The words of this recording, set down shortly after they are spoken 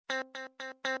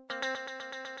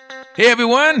Hey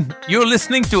everyone, you're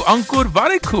listening to Ankur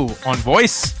Warikoo on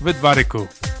Voice with Warikoo.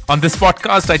 On this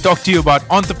podcast, I talk to you about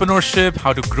entrepreneurship,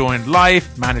 how to grow in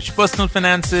life, manage personal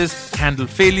finances, handle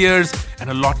failures, and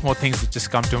a lot more things that just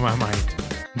come to my mind.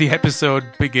 The episode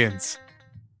begins.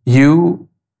 You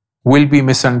will be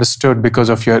misunderstood because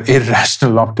of your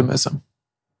irrational optimism.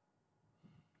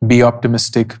 Be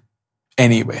optimistic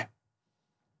anyway.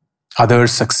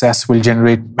 Others' success will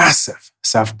generate massive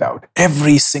self-doubt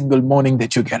every single morning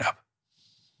that you get up.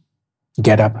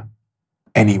 Get up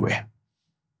anyway.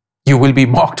 You will be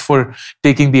mocked for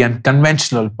taking the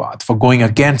unconventional path, for going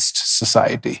against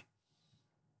society.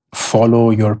 Follow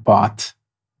your path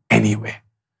anyway.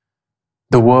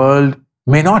 The world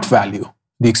may not value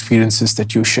the experiences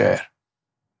that you share.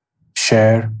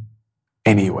 Share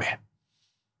anyway.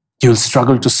 You'll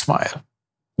struggle to smile.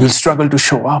 You'll struggle to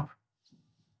show up.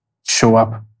 Show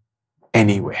up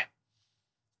anyway.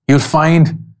 You'll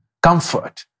find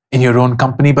comfort in your own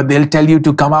company, but they'll tell you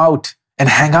to come out and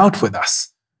hang out with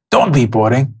us. Don't be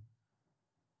boring.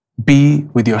 Be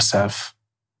with yourself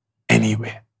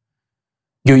anyway.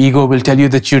 Your ego will tell you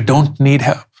that you don't need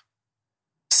help.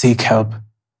 Seek help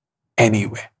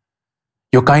anyway.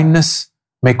 Your kindness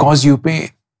may cause you pain,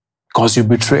 cause you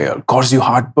betrayal, cause you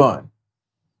heartburn.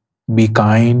 Be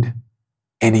kind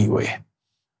anyway.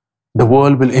 The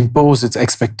world will impose its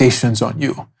expectations on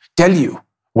you, tell you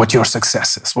what your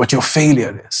success is, what your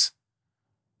failure is.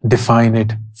 Define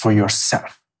it for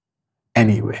yourself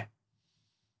anyway.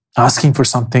 Asking for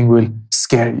something will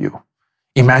scare you.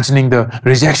 Imagining the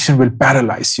rejection will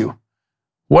paralyze you.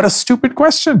 What a stupid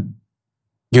question,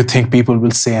 you think people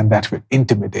will say, and that will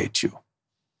intimidate you.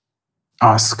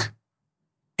 Ask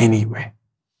anyway.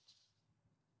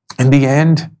 In the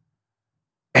end,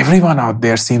 everyone out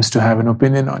there seems to have an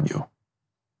opinion on you.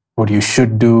 What you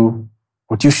should do,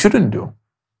 what you shouldn't do,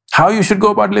 how you should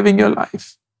go about living your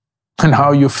life, and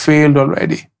how you failed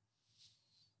already.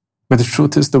 But the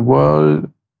truth is, the world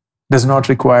does not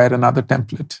require another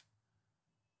template.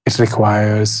 It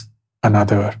requires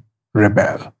another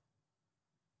rebel.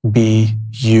 Be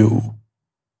you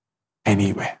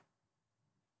anyway.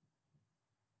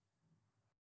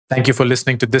 Thank you for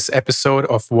listening to this episode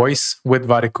of Voice with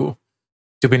Warikoo.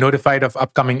 To be notified of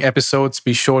upcoming episodes,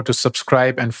 be sure to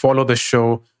subscribe and follow the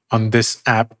show on this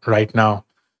app right now.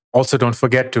 Also, don't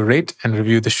forget to rate and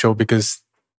review the show because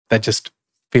that just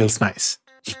feels nice.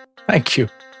 Thank you.